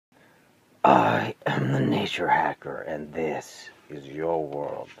I am the nature hacker, and this is your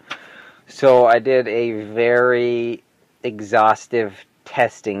world. So I did a very exhaustive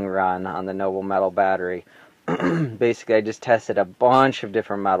testing run on the noble metal battery. Basically, I just tested a bunch of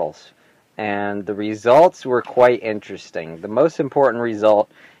different metals, and the results were quite interesting. The most important result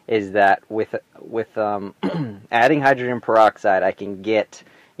is that with adding hydrogen peroxide, I can get,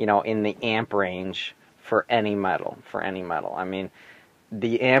 in the amp range for any metal. I mean,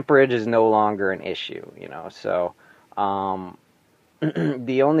 the amperage is no longer an issue, So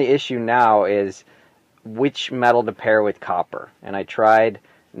the only issue now is which metal to pair with copper. And I tried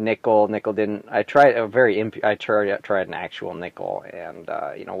nickel. Nickel didn't. I tried an actual nickel, and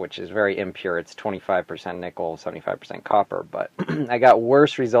which is very impure. It's 25% nickel, 75% copper. But I got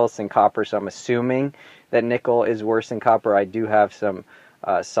worse results than copper, so I'm assuming that nickel is worse than copper. I do have some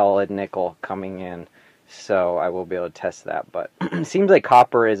solid nickel coming in, so I will be able to test that. But it seems like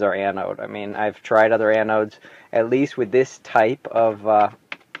copper is our anode. I mean, I've tried other anodes, at least with this type of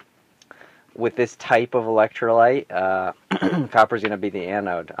electrolyte. Copper is going to be the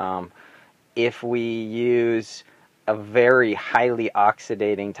anode. If we use a very highly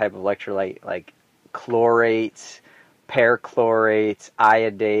oxidating type of electrolyte, like chlorates, perchlorates,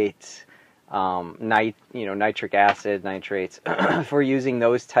 iodates, nitric acid, nitrates, if we're using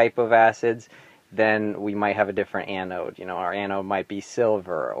those type of acids, then we might have a different anode. Our anode might be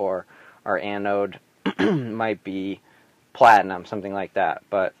silver, or our anode might be platinum, something like that.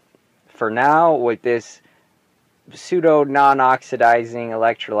 But for now, with this pseudo non-oxidizing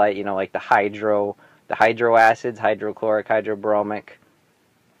electrolyte, like the hydro acids, hydrochloric, hydrobromic,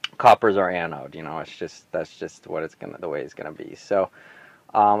 copper's our anode. That's just the way it's gonna be. So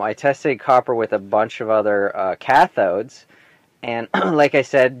I tested copper with a bunch of other cathodes. And like I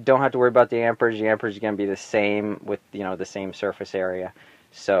said, don't have to worry about the amperage. The amperage is going to be the same with, the same surface area.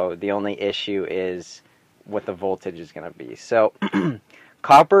 So the only issue is what the voltage is going to be. So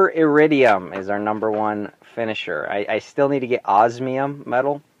copper iridium is our number one finisher. I still need to get osmium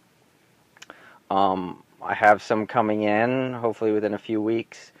metal. I have some coming in, hopefully within a few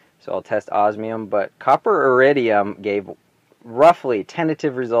weeks. So I'll test osmium. But copper iridium gave roughly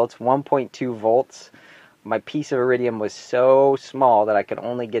tentative results, 1.2 volts. My piece of iridium was so small that I could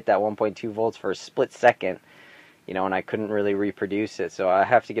only get that 1.2 volts for a split second, and I couldn't really reproduce it. So I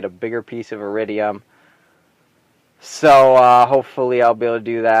have to get a bigger piece of iridium. So hopefully I'll be able to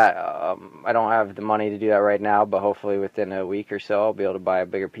do that. I don't have the money to do that right now, but hopefully within a week or so I'll be able to buy a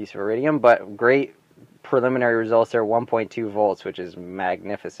bigger piece of iridium. But great preliminary results there, 1.2 volts, which is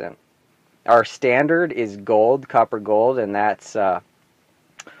magnificent. Our standard is gold, copper gold, and that's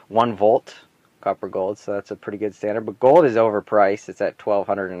 1 volt. Copper gold, so that's a pretty good standard. But gold is overpriced. It's at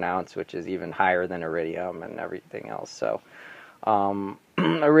 $1,200 an ounce, which is even higher than iridium and everything else. So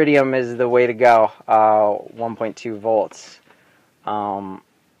iridium is the way to go. 1.2 volts.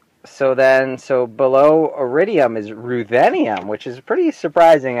 So below iridium is ruthenium, which is pretty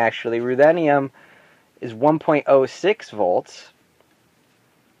surprising actually. Ruthenium is 1.06 volts,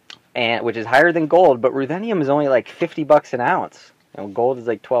 and which is higher than gold. But ruthenium is only like $50 an ounce. Gold is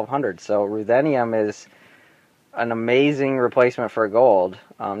like $1,200, so ruthenium is an amazing replacement for gold.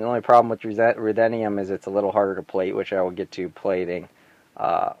 The only problem with ruthenium is it's a little harder to plate, which I will get to plating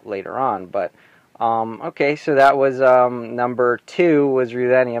later on. But okay, so that was number 2 was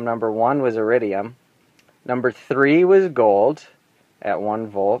ruthenium, number 1 was iridium, number 3 was gold at 1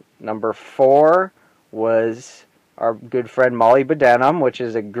 volt, number 4 was our good friend molybdenum, which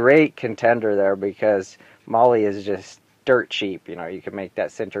is a great contender there because moly is just dirt cheap. You can make that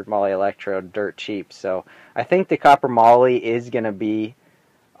sintered moly electrode dirt cheap. So I think the copper moly is going to be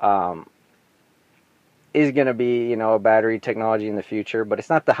a battery technology in the future, but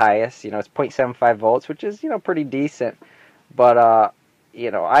it's not the highest. It's 0.75 volts, which is pretty decent. But I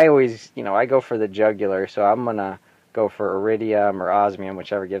always I go for the jugular, so I'm gonna go for iridium or osmium,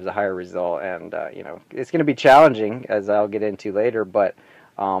 whichever gives a higher result. And it's going to be challenging, as I'll get into later, but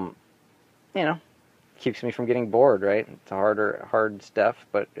keeps me from getting bored, right? It's hard stuff,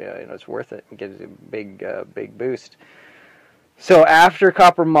 but it's worth it. It gives a big boost. So after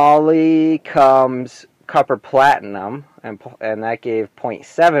copper moly comes copper platinum, and that gave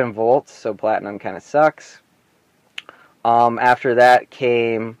 0.7 volts. So platinum kind of sucks. After that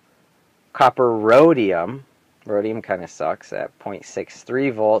came copper rhodium. Rhodium kind of sucks at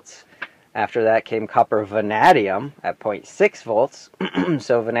 0.63 volts. After that came copper vanadium at 0.6 volts.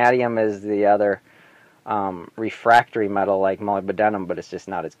 So vanadium is the other refractory metal like molybdenum, but it's just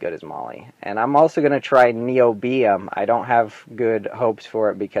not as good as moly. And I'm also going to try niobium. I don't have good hopes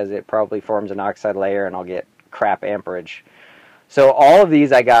for it because it probably forms an oxide layer and I'll get crap amperage. So all of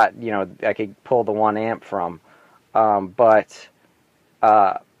these I got, I could pull the 1 amp from. But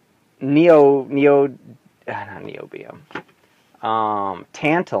not neobium.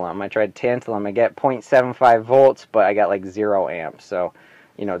 Tantalum, I tried tantalum. I get 0.75 volts, but I got like 0 amps. So,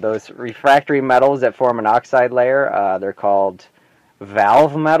 those refractory metals that form an oxide layer, they're called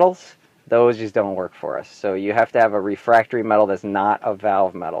valve metals. Those just don't work for us. So you have to have a refractory metal that's not a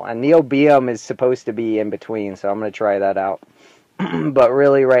valve metal. And neobium is supposed to be in between, so I'm going to try that out. But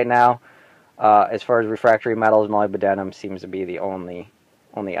really, right now, as far as refractory metals, molybdenum seems to be the only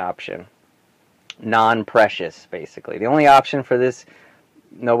option. Non-precious, basically. The only option for this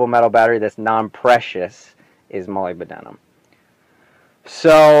noble metal battery that's non-precious is molybdenum.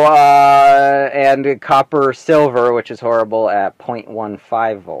 So, and copper silver, which is horrible, at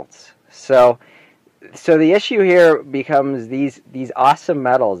 0.15 volts. So the issue here becomes these awesome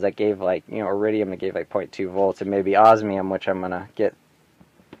metals that gave like, iridium that gave like 0.2 volts, and maybe osmium, which I'm going to get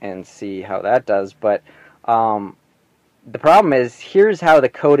and see how that does. But the problem is, here's how the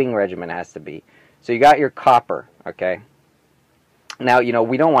coating regimen has to be. So you got your copper, okay? Now,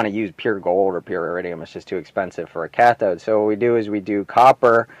 we don't want to use pure gold or pure iridium. It's just too expensive for a cathode. So what we do is we do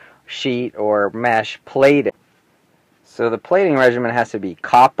copper sheet or mesh plating. So the plating regimen has to be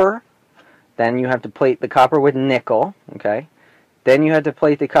copper. Then you have to plate the copper with nickel, okay? Then you have to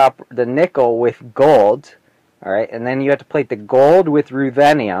plate the nickel with gold, all right? And then you have to plate the gold with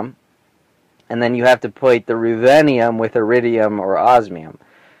ruthenium. And then you have to plate the ruthenium with iridium or osmium.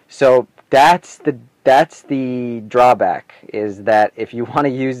 So that's the drawback, is that if you want to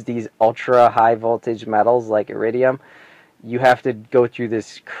use these ultra high voltage metals like iridium, you have to go through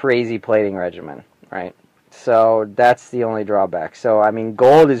this crazy plating regimen, right? So that's the only drawback. So I mean,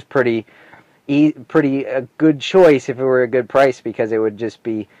 gold is pretty a good choice if it were a good price, because it would just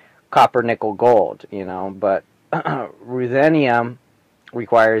be copper, nickel, gold, But ruthenium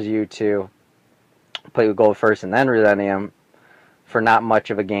requires you to plate with gold first and then ruthenium for not much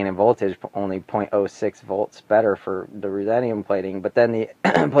of a gain in voltage, only 0.06 volts better for the ruthenium plating. But then the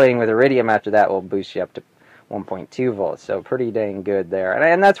plating with iridium after that will boost you up to 1.2 volts. So pretty dang good there.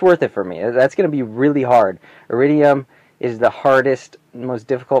 And that's worth it for me. That's going to be really hard. Iridium is the hardest, most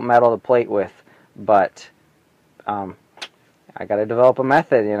difficult metal to plate with. But I got to develop a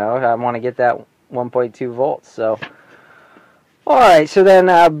method, I want to get that 1.2 volts. So, alright, so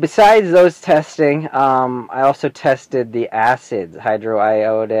then besides those testing, I also tested the acids,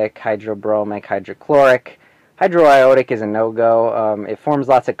 hydroiodic, hydrobromic, hydrochloric. Hydroiodic is a no-go. It forms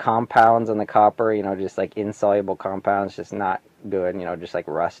lots of compounds on the copper, just like insoluble compounds, just not good, just like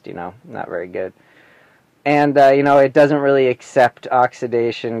rust, not very good. And, it doesn't really accept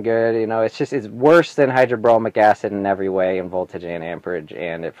oxidation good, it's worse than hydrobromic acid in every way, in voltage and amperage,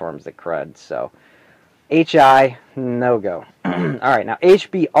 and it forms the crud, so HI, no-go. Alright, now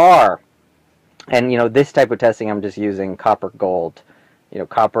HBr, and, this type of testing I'm just using copper gold,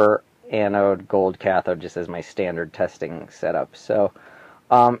 copper anode, gold cathode, just as my standard testing setup. So,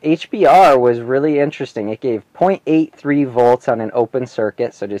 HBr was really interesting. It gave 0.83 volts on an open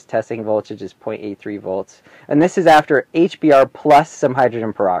circuit, so just testing voltage is 0.83 volts. And this is after HBr plus some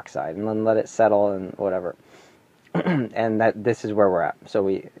hydrogen peroxide, and then let it settle and whatever. And this is where we're at. So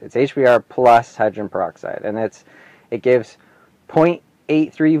it's HBr plus hydrogen peroxide, and it gives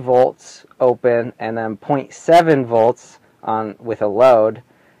 0.83 volts open, and then 0.7 volts on with a load,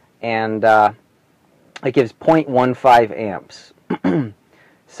 and it gives 0.15 amps.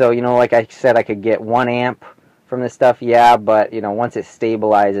 So, like I said, I could get 1 amp from this stuff, yeah, but, once it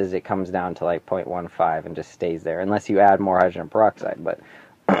stabilizes, it comes down to like 0.15 and just stays there, unless you add more hydrogen peroxide. But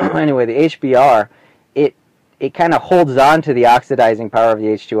anyway, the HBr, it kind of holds on to the oxidizing power of the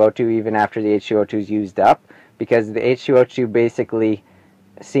H2O2 even after the H2O2 is used up, because the H2O2 basically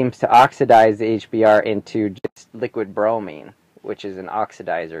seems to oxidize the HBr into just liquid bromine, which is an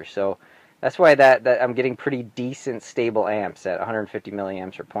oxidizer. So that's why that I'm getting pretty decent stable amps at 150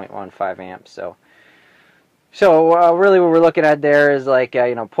 milliamps or 0.15 amps. So really what we're looking at there is like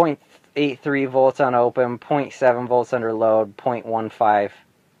 0.83 volts on open, 0.7 volts under load, 0.15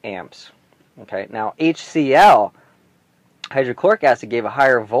 amps. Okay, now HCl, hydrochloric acid, gave a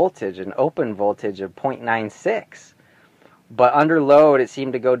higher voltage, an open voltage of 0.96. But under load, it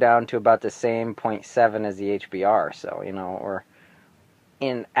seemed to go down to about the same 0.7 as the HBr. So, or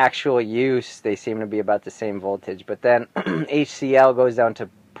in actual use, they seem to be about the same voltage. But then HCl goes down to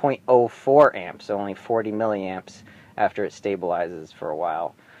 0.04 amps, so only 40 milliamps after it stabilizes for a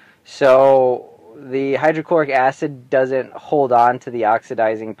while. So the hydrochloric acid doesn't hold on to the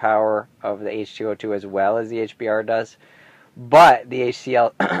oxidizing power of the H2O2 as well as the HBr does. But the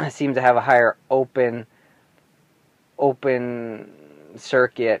HCl seems to have a higher open open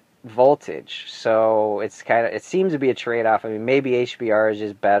circuit voltage. So it seems to be a trade-off. I mean, maybe HBR is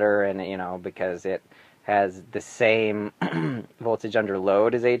just better, and because it has the same voltage under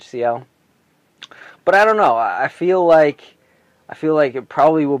load as HCl. But I don't know. I feel like it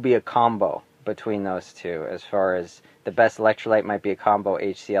probably will be a combo between those two, as far as the best electrolyte might be a combo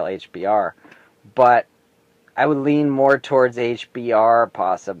HCl HBr. But I would lean more towards HBr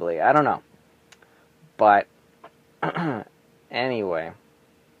possibly. I don't know. But anyway.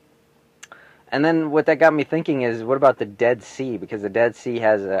 And then what that got me thinking is, what about the Dead Sea? Because the Dead Sea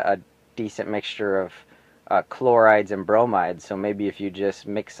has a decent mixture of chlorides and bromides. So maybe if you just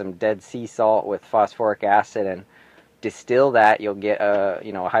mix some Dead Sea salt with phosphoric acid and distill that, you'll get a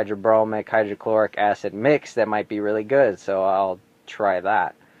hydrobromic, hydrochloric acid mix that might be really good. So I'll try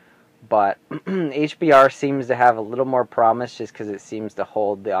that. But HBr seems to have a little more promise just because it seems to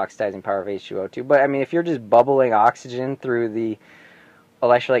hold the oxidizing power of H2O2. But I mean, if you're just bubbling oxygen through the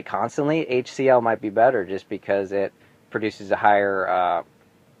electrolyte constantly, HCl might be better just because it produces a higher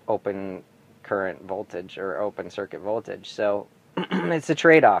open current voltage or open circuit voltage. So it's a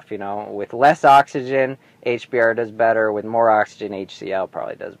trade-off, with less oxygen HBr does better, with more oxygen HCl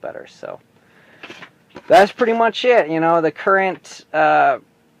probably does better. So that's pretty much it. The current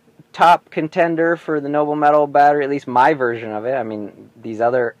top contender for the noble metal battery, at least my version of it. I mean, these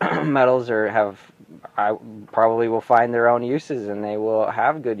other metals I probably will find their own uses, and they will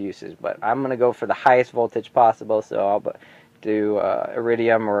have good uses, but I'm going to go for the highest voltage possible, so I'll do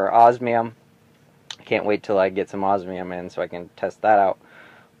iridium or osmium. I can't wait till I get some osmium in so I can test that out.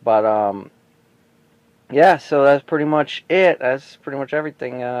 But yeah, so that's pretty much it. That's pretty much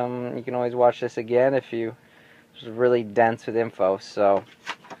everything. You can always watch this again if you it's really dense with info. So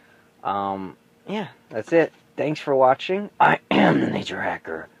yeah, that's it. Thanks for watching. I am the Nature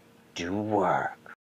Hacker. Do work.